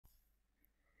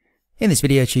In this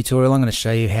video tutorial, I'm going to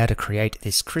show you how to create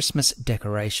this Christmas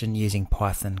decoration using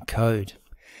Python code.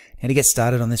 Now, to get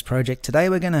started on this project today,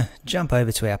 we're going to jump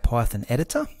over to our Python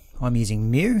editor. I'm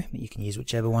using Mu, but you can use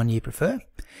whichever one you prefer.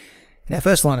 And our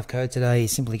first line of code today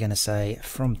is simply going to say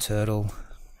from turtle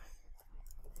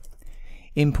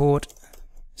import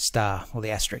star, or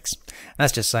the asterisk. And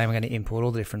that's just saying we're going to import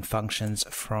all the different functions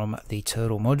from the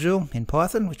turtle module in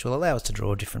Python, which will allow us to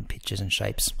draw different pictures and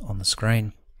shapes on the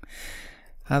screen.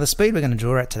 The speed we're going to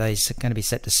draw at today is going to be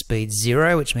set to speed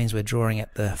 0, which means we're drawing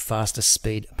at the fastest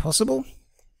speed possible.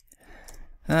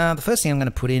 The first thing I'm going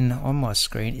to put in on my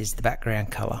screen is the background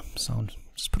color. So I'll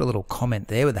just put a little comment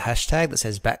there with the hashtag that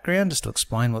says background, just to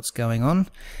explain what's going on.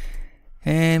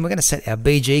 And we're going to set our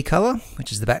BG color,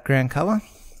 which is the background color,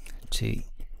 to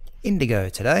indigo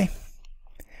today.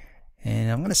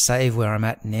 And I'm going to save where I'm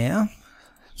at now.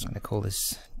 So I'm going to call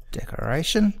this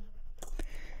decoration.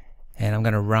 And I'm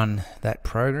going to run that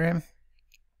program,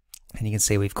 and you can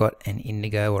see we've got an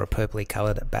indigo or a purpley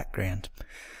coloured background.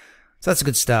 So that's a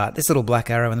good start. This little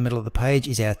black arrow in the middle of the page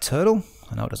is our turtle.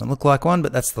 I know it doesn't look like one,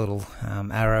 but that's the little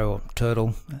arrow or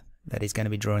turtle that is going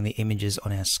to be drawing the images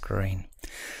on our screen.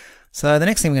 So the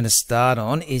next thing we're going to start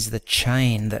on is the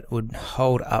chain that would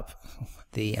hold up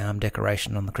the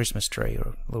decoration on the Christmas tree,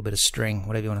 or a little bit of string,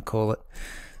 whatever you want to call it.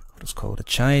 I'll just call it a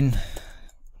chain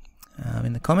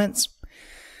in the comments.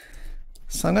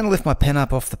 So I'm going to lift my pen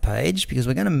up off the page because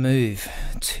we're going to move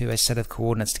to a set of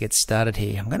coordinates to get started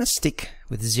here. I'm going to stick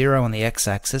with 0 on the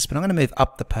x-axis, but I'm going to move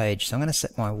up the page. So I'm going to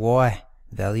set my y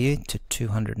value to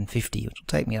 250, which will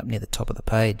take me up near the top of the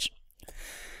page.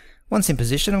 Once in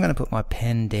position, I'm going to put my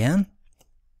pen down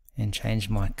and change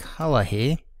my color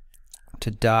here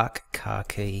to dark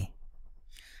khaki.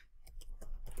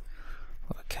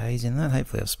 A lot of K's in that.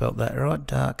 Hopefully I've spelt that right.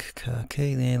 Dark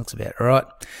khaki. There, looks about right.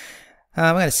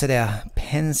 We're going to set our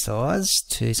pen size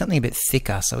to something a bit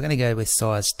thicker, so we're going to go with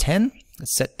size 10.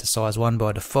 It's set to size 1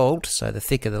 by default, so the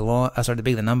thicker the line, the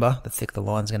bigger the number, the thicker the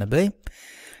line's going to be.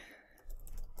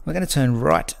 We're going to turn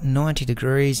right 90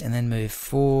 degrees and then move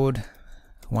forward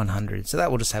 100. So that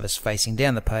will just have us facing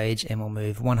down the page, and we'll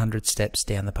move 100 steps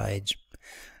down the page.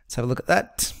 Let's have a look at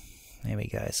that. There we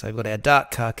go. So we've got our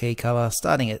dark khaki color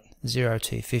starting at 0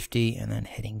 to 50 and then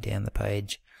heading down the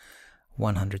page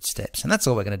 100 steps, and that's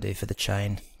all we're going to do for the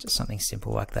chain, just something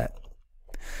simple like that.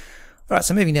 Alright,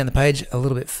 so moving down the page a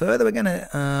little bit further, we're going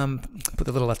to put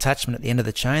the little attachment at the end of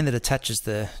the chain that attaches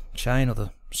the chain or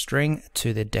the string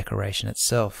to the decoration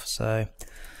itself. So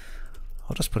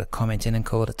I'll just put a comment in and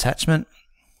call it attachment,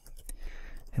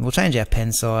 and we'll change our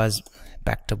pen size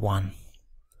back to 1.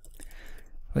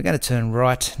 We're going to turn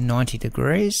right 90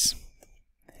 degrees,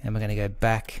 and we're going to go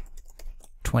back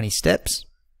 20 steps.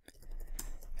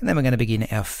 And then we're going to begin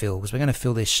our fill, because we're going to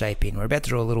fill this shape in. We're about to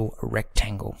draw a little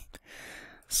rectangle.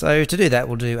 So to do that,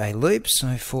 we'll do a loop.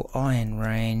 So for I in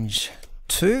range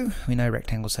 2, we know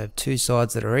rectangles have 2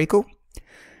 sides that are equal.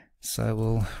 So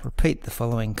we'll repeat the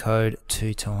following code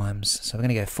 2 times. So we're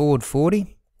going to go forward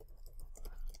 40,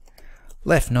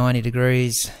 left 90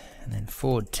 degrees, and then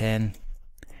forward 10,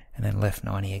 and then left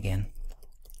 90 again.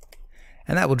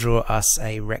 And that will draw us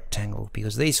a rectangle,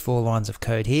 because these 4 lines of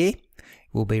code here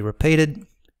will be repeated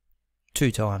 2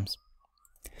 times.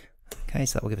 Okay,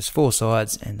 so that will give us 4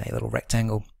 sides and a little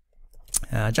rectangle.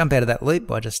 Jump out of that loop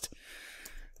by just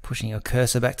pushing your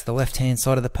cursor back to the left hand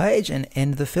side of the page and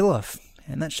end the fill off.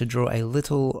 And that should draw a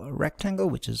little rectangle,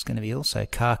 which is going to be also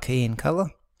khaki in color,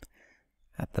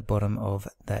 at the bottom of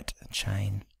that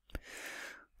chain.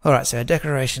 Alright, so our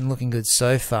decoration looking good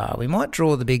so far. We might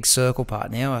draw the big circle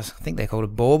part now. I think they're called a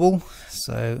bauble.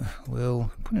 So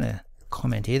we'll put in a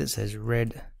comment here that says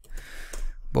red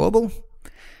bauble,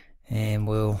 and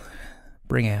we'll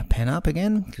bring our pen up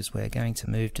again because we're going to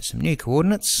move to some new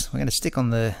coordinates. We're going to stick on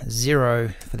the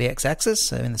 0 for the x-axis,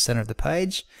 so in the center of the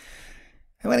page,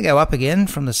 and we're going to go up again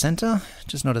from the center,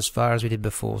 just not as far as we did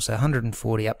before. So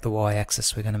 140 up the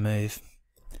y-axis we're going to move.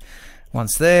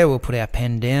 Once there, we'll put our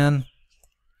pen down,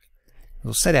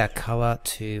 we'll set our color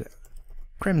to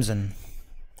crimson,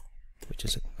 which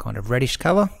is a kind of reddish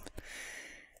color.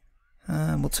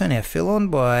 We'll turn our fill on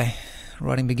by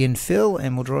writing begin fill,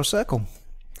 and we'll draw a circle.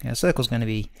 Our circle is going to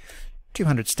be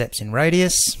 200 steps in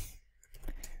radius,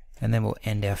 and then we'll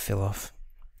end our fill off.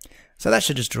 So that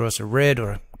should just draw us a red or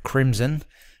a crimson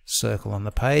circle on the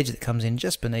page that comes in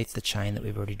just beneath the chain that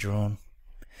we've already drawn.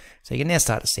 So you can now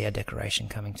start to see our decoration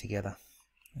coming together.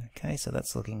 Okay, so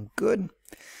that's looking good.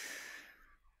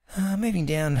 Moving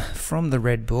down from the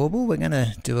red bauble, we're going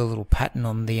to do a little pattern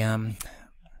on the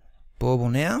bauble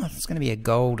now. It's going to be a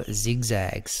gold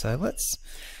zigzag. So let's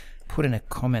put in a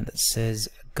comment that says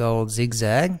gold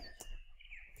zigzag,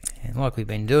 And like we've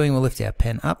been doing, we'll lift our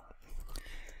pen up.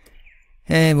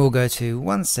 And we'll go to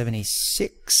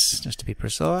 176, just to be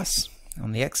precise,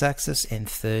 on the x-axis, and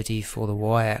 30 for the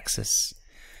y-axis.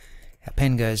 Our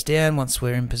pen goes down once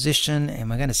we're in position, and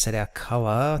we're going to set our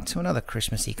colour to another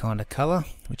Christmassy kind of colour,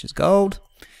 which is gold.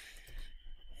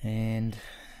 And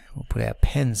we'll put our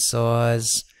pen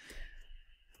size,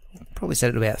 probably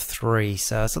set it to about 3,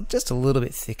 so it's just a little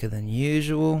bit thicker than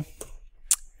usual.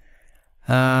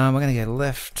 We're going to go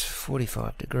left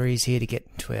 45 degrees here to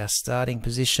get to our starting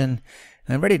position,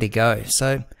 and ready to go.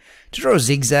 So to draw a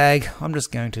zigzag, I'm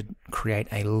just going to create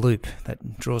a loop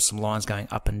that draws some lines going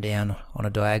up and down on a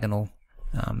diagonal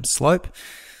slope.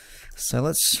 So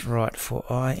let's write for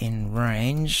I in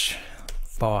range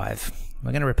 5.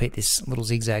 We're going to repeat this little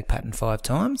zigzag pattern 5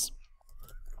 times.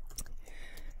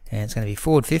 And it's going to be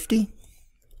forward 50,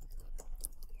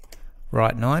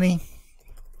 right 90,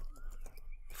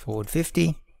 forward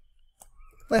 50,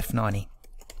 left 90.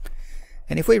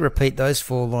 And if we repeat those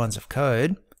 4 lines of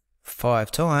code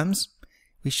 5 times,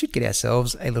 we should get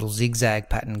ourselves a little zigzag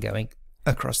pattern going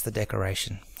across the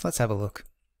decoration. So let's have a look.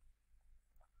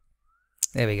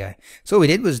 There we go. So all we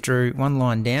did was drew 1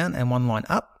 line down and 1 line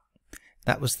up.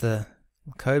 That was the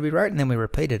code we wrote, and then we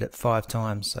repeated it 5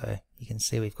 times. So you can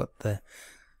see we've got the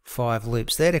 5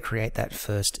 loops there to create that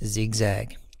first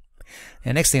zigzag.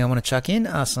 Now next thing I want to chuck in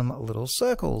are some little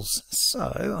circles.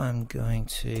 So I'm going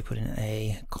to put in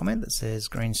a comment that says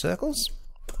green circles.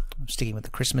 I'm sticking with the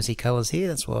Christmassy colours here,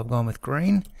 that's why I've gone with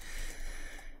green.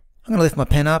 I'm going to lift my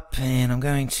pen up and I'm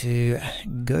going to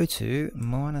go to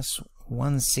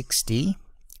 -160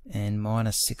 and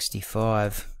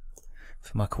 -65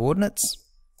 for my coordinates.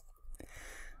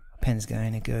 Pen's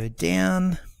going to go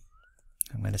down.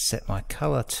 I'm going to set my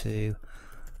colour to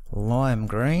lime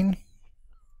green,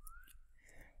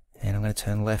 and I'm going to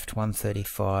turn left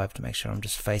 135 to make sure I'm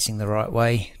just facing the right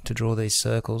way to draw these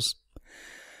circles.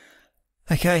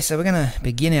 Okay, so we're going to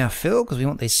begin our fill because we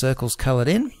want these circles coloured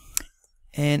in,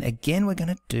 and again we're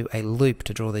going to do a loop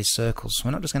to draw these circles.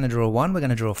 We're not just going to draw 1, we're going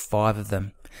to draw 5 of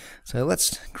them. So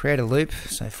let's create a loop.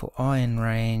 So for I in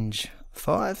range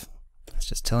 5, it's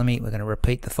just telling me we're going to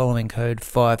repeat the following code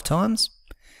 5 times.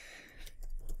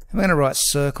 I'm going to write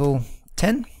circle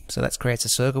 10, so that creates a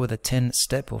circle with a 10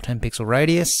 step or 10 pixel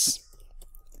radius.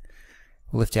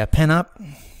 We'll lift our pen up,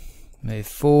 move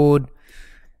forward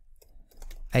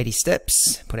 80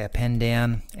 steps, put our pen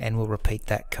down, and we'll repeat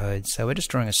that code. So we're just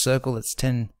drawing a circle that's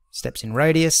 10 steps in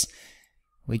radius.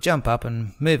 We jump up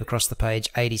and move across the page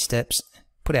 80 steps,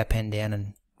 put our pen down,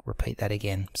 and repeat that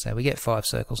again. So we get 5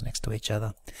 circles next to each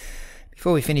other.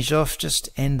 Before we finish off, just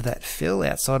end that fill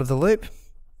outside of the loop.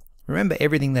 Remember,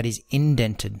 everything that is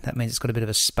indented, that means it's got a bit of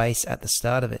a space at the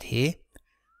start of it here,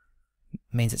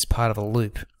 means it's part of a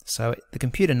loop. So the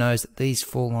computer knows that these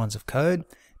 4 lines of code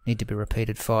need to be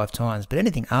repeated 5 times, but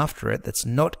anything after it that's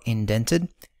not indented,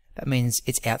 that means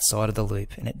it's outside of the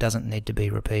loop and it doesn't need to be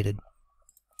repeated.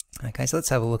 Okay, so let's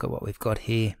have a look at what we've got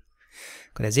here.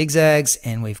 Got our zigzags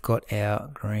and we've got our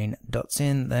green dots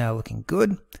in. They are looking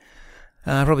good.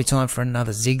 Probably time for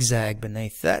another zigzag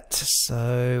beneath that.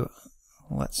 So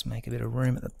let's make a bit of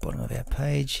room at the bottom of our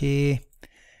page here,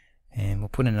 and we'll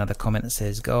put in another comment that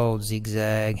says gold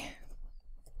zigzag.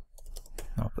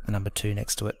 I'll put the number 2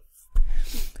 next to it.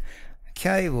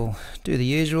 Okay, we'll do the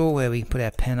usual where we put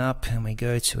our pen up and we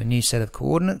go to a new set of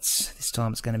coordinates. This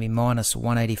time it's going to be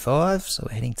 -185, so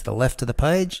we're heading to the left of the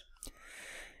page,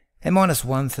 and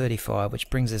 -135, which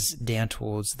brings us down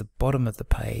towards the bottom of the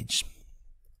page.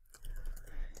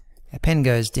 Our pen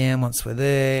goes down once we're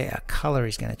there. Our colour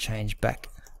is going to change back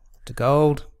to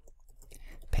gold.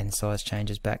 Pen size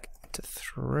changes back to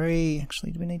 3.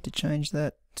 Actually, do we need to change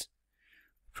that?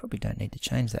 Probably don't need to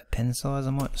change that pen size. I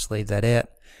might just leave that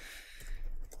out.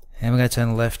 And we're going to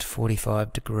turn left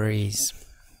 45 degrees.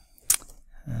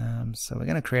 So we're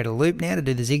going to create a loop now to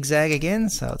do the zigzag again.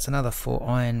 So it's another for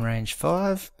I in range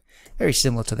 5. Very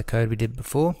similar to the code we did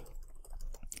before.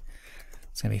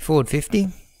 It's going to be forward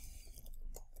 50.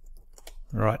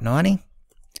 Right 90,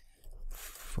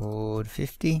 forward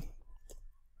 50,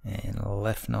 and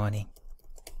left 90.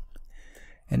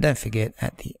 And don't forget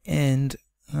at the end,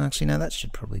 actually no, that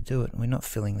should probably do it. We're not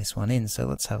filling this one in, so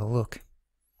let's have a look.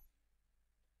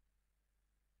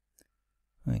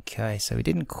 Okay, so we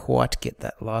didn't quite get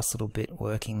that last little bit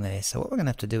working there. So what we're going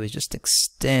to have to do is just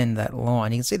extend that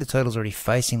line. You can see the turtle's already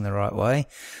facing the right way.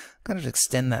 I'm going to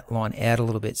extend that line out a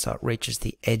little bit so it reaches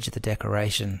the edge of the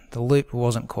decoration. The loop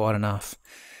wasn't quite enough.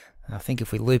 I think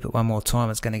if we loop it one more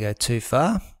time, it's going to go too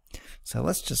far. So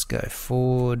let's just go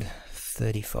forward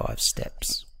 35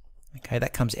 steps. Okay,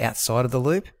 that comes outside of the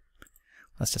loop.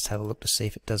 Let's just have a look to see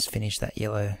if it does finish that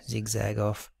yellow zigzag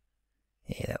off.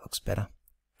 Yeah, that looks better.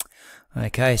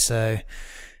 Okay, so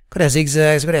got our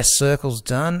zigzags, got our circles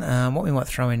done. What we might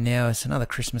throw in now is another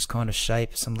Christmas kind of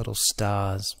shape, some little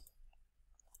stars.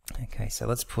 Okay, so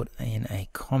let's put in a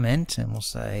comment and we'll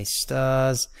say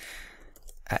stars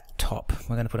at top.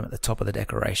 We're going to put them at the top of the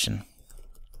decoration.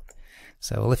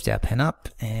 So we'll lift our pen up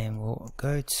and we'll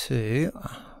go to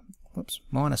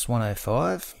minus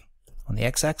 105 on the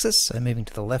x-axis, so moving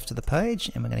to the left of the page,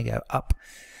 and we're going to go up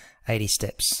 80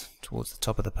 steps towards the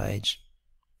top of the page.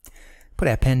 Put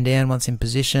our pen down once in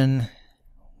position.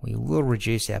 We will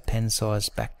reduce our pen size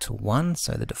back to 1,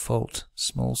 so the default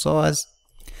small size.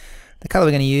 The colour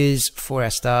we're going to use for our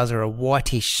stars are a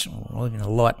whitish or even a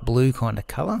light blue kind of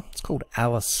colour. It's called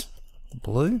Alice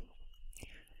Blue.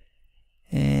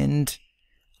 And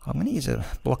I'm going to use a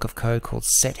block of code called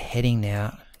set heading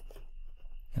now.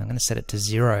 And I'm going to set it to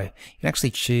 0. You can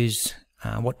actually choose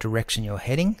what direction you're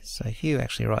heading. So if you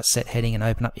actually write set heading and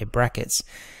open up your brackets,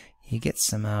 you get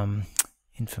some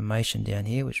information down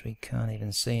here which we can't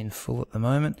even see in full at the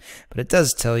moment, but it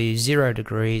does tell you 0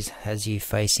 degrees has you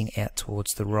facing out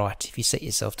towards the right. If you set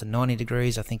yourself to 90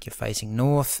 degrees, I think you're facing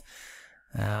north.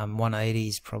 180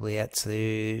 is probably out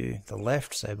to the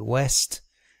left, so west.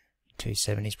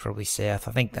 270 is probably south.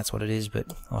 I think that's what it is, but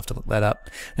I'll have to look that up.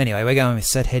 Anyway, we're going with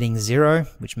set heading 0,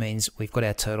 which means we've got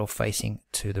our turtle facing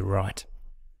to the right.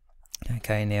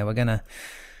 Okay, now we're going to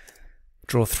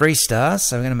draw 3 stars,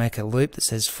 so we're going to make a loop that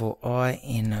says for I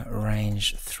in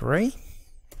range 3.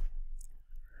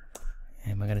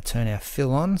 And we're going to turn our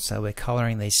fill on, so we're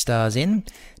colouring these stars in.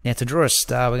 Now to draw a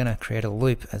star, we're going to create a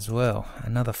loop as well.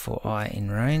 Another for I in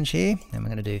range here, and we're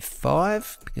going to do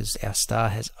 5, because our star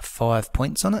has 5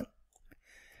 points on it.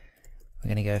 We're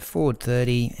going to go forward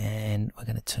 30, and we're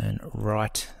going to turn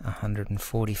right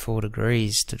 144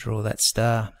 degrees to draw that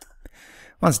star.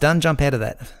 Once done, jump out of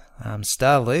that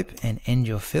star loop and end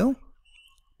your fill.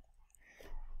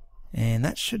 And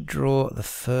that should draw the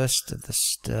first of the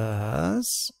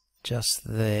stars just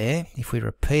there. If we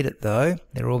repeat it though,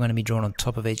 they're all going to be drawn on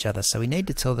top of each other. So we need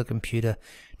to tell the computer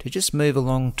to just move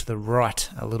along to the right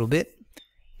a little bit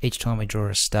each time we draw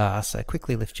a star. So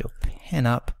quickly lift your pen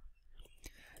up,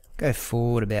 go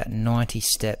forward about 90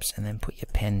 steps, and then put your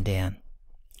pen down.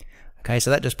 Okay, so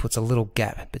that just puts a little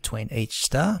gap between each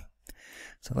star.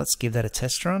 So let's give that a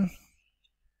test run.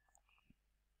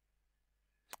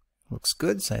 Looks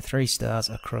good, so 3 stars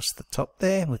across the top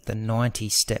there with the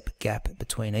 90-step gap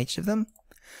between each of them.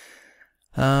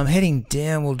 Heading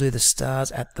down, we'll do the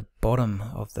stars at the bottom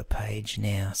of the page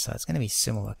now. So it's going to be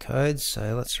similar code,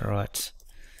 so let's write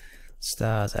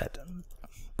stars at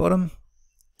bottom.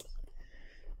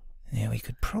 Now we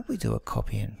could probably do a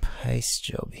copy and paste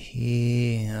job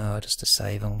here, just to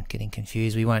save on getting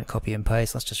confused. We won't copy and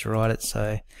paste, let's just write it.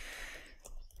 So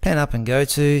pen up and go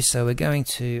to, so we're going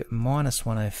to minus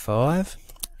 105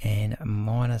 and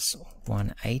minus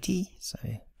 180, so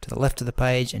to the left of the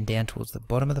page and down towards the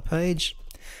bottom of the page.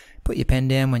 Put your pen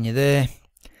down when you're there.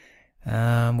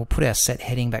 We'll put our set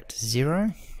heading back to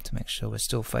 0 to make sure we're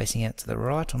still facing out to the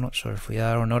right. I'm not sure if we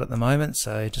are or not at the moment,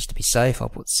 so just to be safe I'll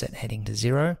put set heading to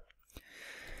 0.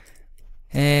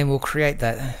 And we'll create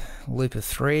that loop of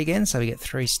 3 again, so we get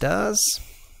 3 stars.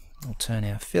 We'll turn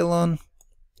our fill on,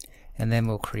 and then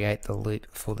we'll create the loop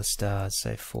for the stars.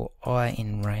 So for I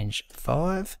in range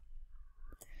 5,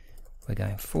 we're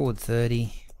going forward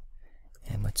 30,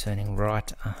 and we're turning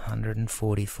right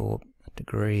 144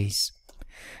 degrees.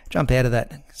 Jump out of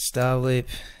that star loop,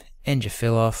 end your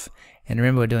fill off, and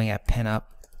remember we're doing our pen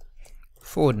up,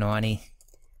 forward 90,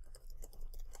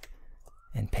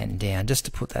 and pen down, just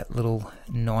to put that little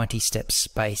 90-step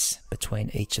space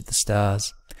between each of the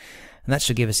stars. And that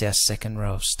should give us our second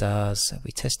row of stars. So if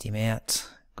we test him out,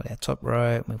 got our top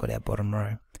row, and we've got our bottom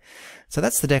row. So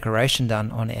that's the decoration done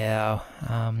on our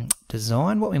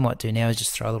design. What we might do now is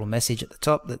just throw a little message at the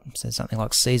top that says something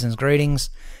like Season's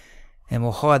Greetings, and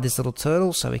we'll hide this little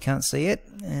turtle so we can't see it,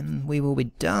 and we will be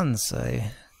done. So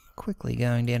quickly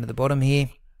going down to the bottom here,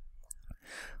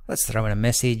 let's throw in a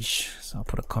message. So I'll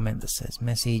put a comment that says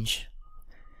message.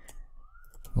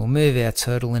 We'll move our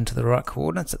turtle into the right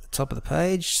coordinates at the top of the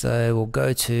page. So we'll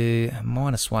go to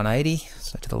minus 180,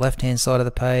 so to the left hand side of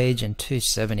the page, and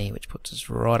 270, which puts us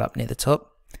right up near the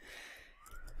top.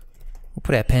 We'll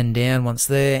put our pen down once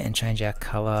there and change our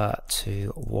color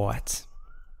to white.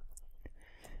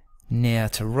 Now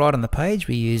to write on the page,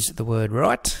 we use the word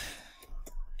write,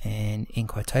 and in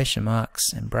quotation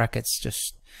marks and brackets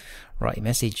just write your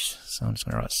message. So I'm just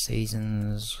going to write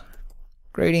Season's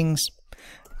Greetings,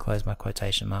 close my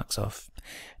quotation marks off.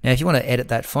 Now if you want to edit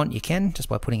that font, you can just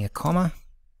by putting a comma,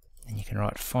 and you can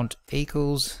write font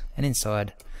equals, and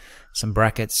inside some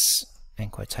brackets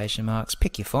and quotation marks.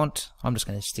 Pick your font. I'm just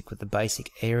going to stick with the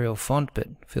basic Arial font, but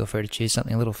feel free to choose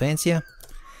something a little fancier.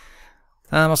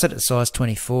 I'll set it to size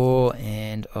 24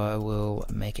 and I will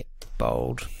make it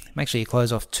bold. Make sure you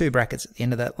close off 2 brackets at the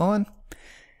end of that line.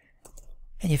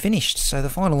 And you're finished. So the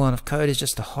final line of code is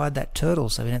just to hide that turtle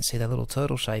so we don't see that little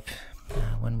turtle shape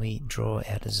when we draw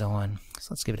our design. So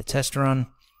let's give it a test run.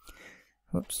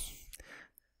 Whoops.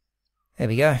 There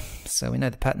we go. So we know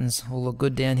the patterns all look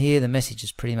good down here. The message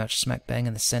is pretty much smack bang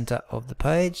in the center of the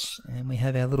page. And we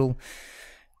have our little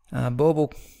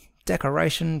bauble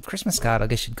decoration Christmas card, I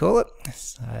guess you'd call it.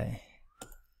 So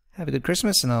have a good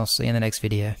Christmas and I'll see you in the next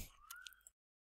video.